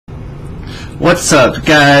What's up,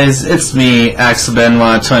 guys? It's me,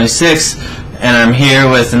 AxelBenoit26, and I'm here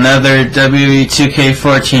with another WWE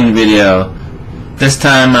 2K14 video. This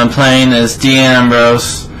time I'm playing as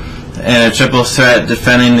Ambrose in a triple threat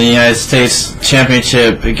defending the United States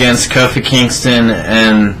Championship against Kofi Kingston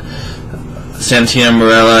and Santino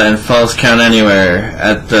Marella in Falls Count Anywhere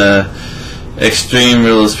at the Extreme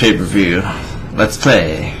Rules pay-per-view. Let's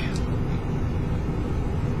play.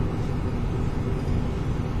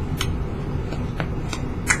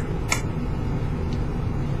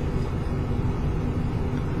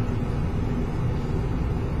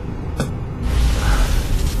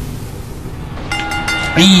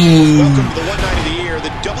 Welcome to the one night of the year.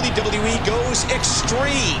 The WWE goes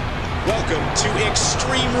extreme. Welcome to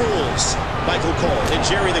Extreme Rules. Michael Cole and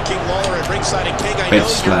Jerry the King Lawler at ringside, and King, I know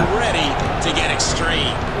you're ready to get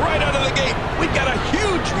extreme. Right out of the gate, we've got a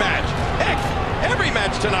huge match. Heck, every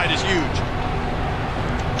match tonight is huge.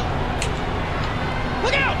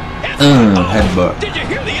 Look out! Headbutt. Did you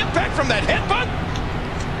hear the impact from that headbutt?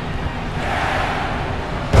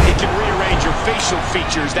 It can rearrange your facial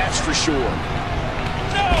features, that's for sure.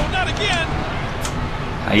 No, not again.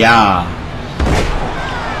 Yeah.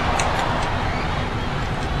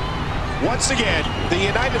 Once again, the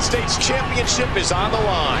United States Championship is on the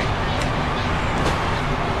line.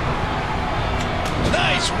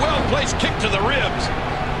 Nice, well-placed kick to the ribs.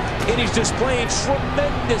 And he's displaying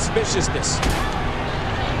tremendous viciousness.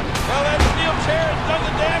 Well, that steel chair has done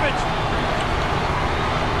the damage.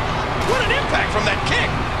 What an impact from that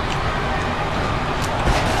kick.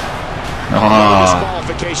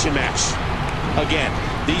 Disqualification match. Again,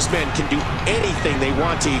 these men can do anything they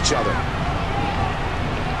want to each other.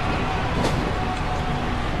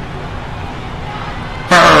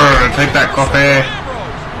 Take that, Kofi.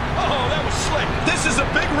 Oh, that was slick. This is a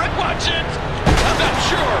big rip. Watch it. I'm not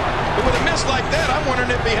sure, but with a miss like that, I'm wondering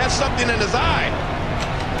if he has something in his eye.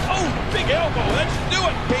 Oh, big elbow. Let's do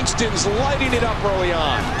it. Kingston's lighting it up early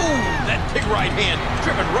on. Ooh, that big right hand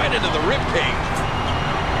driven right into the rib cage.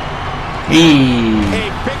 A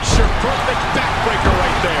picture-perfect backbreaker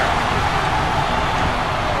right there.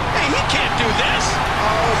 Hey, he can't do this.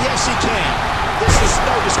 Oh, yes, he can. This is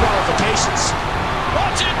no disqualifications.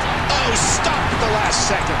 Watch it. Oh, stopped at the last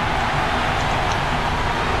second.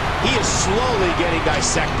 He is slowly getting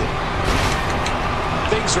dissected.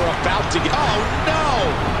 Things are about to get... Oh, no!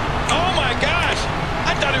 Oh, my gosh.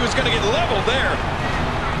 I thought he was going to get leveled there.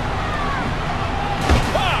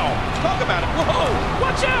 Wow. Talk about it. Whoa.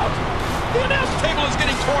 Watch out. The announce table is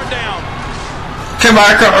getting torn down. Come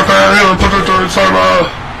back up there, put it on the table.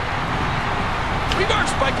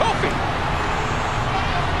 Reversed by Kofi.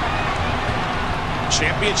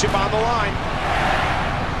 Championship on the line.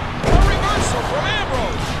 A reversal from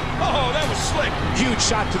Ambrose. Oh, that was slick. Huge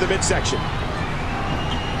shot to the midsection.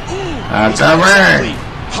 That's He's a win.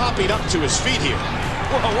 hopping up to his feet here.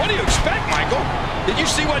 Well, what do you expect, Michael? Did you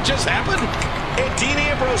see what just happened? And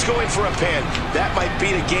Ambrose going for a pin. That might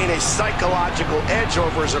be to gain a psychological edge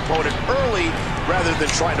over his opponent early rather than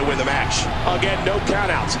trying to win the match. Again, no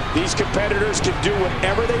countouts. These competitors can do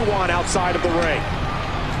whatever they want outside of the ring.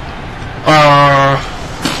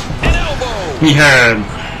 An elbow. He had.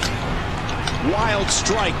 Wild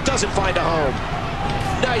strike, doesn't find a home.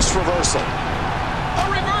 Nice reversal. A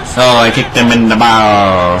reversal. Oh, I kicked him in the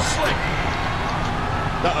ball. Slick.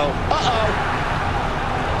 Uh-oh. Uh-oh.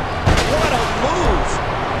 What a move.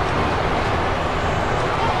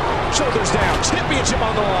 Shoulders down. Championship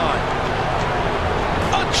on the line.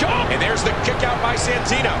 A jump. And there's the kick out by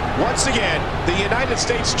Santino. Once again, the United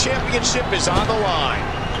States Championship is on the line.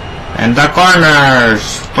 And the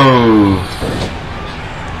corners. Ooh.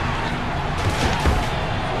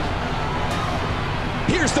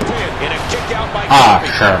 Here's the pin. And a kick out by Ah,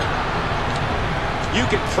 Kofi. sure. You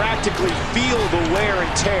can practically feel the wear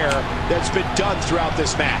and tear that's been done throughout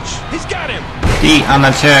this match. He's got him. Feet on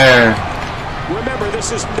the chair. Remember,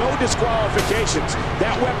 this is no disqualifications.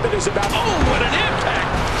 That weapon is about... Oh, what an impact.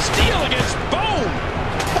 Steel against bone.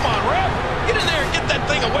 Come on, ref. Get in there and get that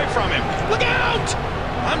thing away from him. Look out.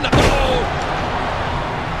 I'm not... Oh.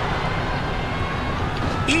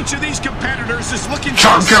 Each of these competitors is looking for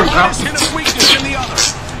the slightest hit of weakness in the other.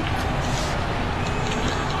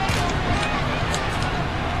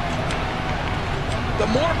 The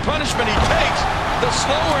more punishment he takes, the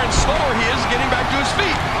slower and slower he is getting back to his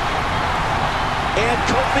feet. And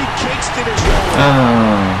Kofi Kingston is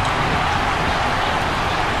rolling.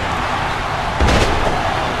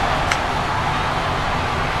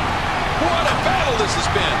 What a battle this has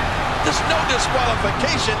been. There's no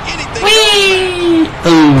disqualification, anything. Whee!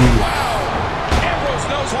 Wow. Ambrose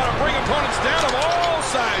knows how to bring opponents down of all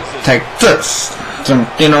sizes. Take this,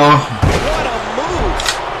 Santino. What a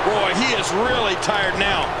looks really tired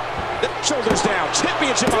now. Shoulders down.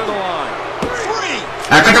 Championship on the line. 3.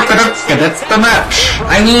 That's the match.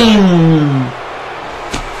 I mean,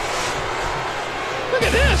 Look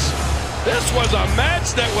at this. This was a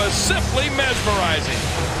match that was simply mesmerizing.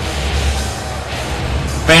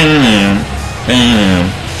 bam,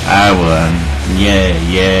 bam. I won. Yeah,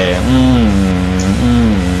 yeah.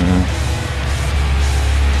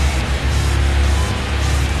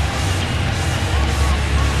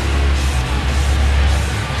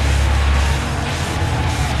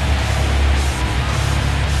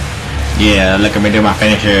 Yeah, look at me do my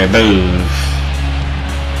finisher. Boom.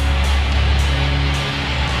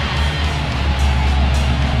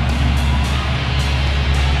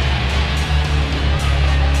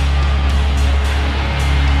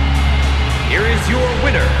 Here is your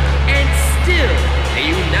winner, and still the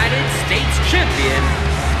United States Champion,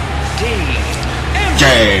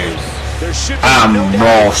 Ambrose. There should be no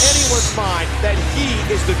doubt in anyone's mind that he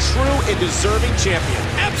is the true and deserving champion.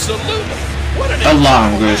 Absolutely. What an The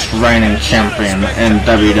longest reigning champion in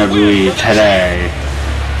WWE today.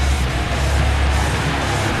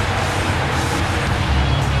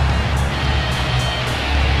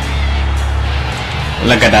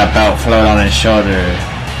 Look at that belt float on his shoulder.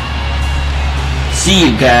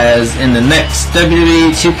 See you guys in the next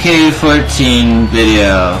WWE 2K14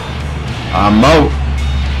 video. I'm out.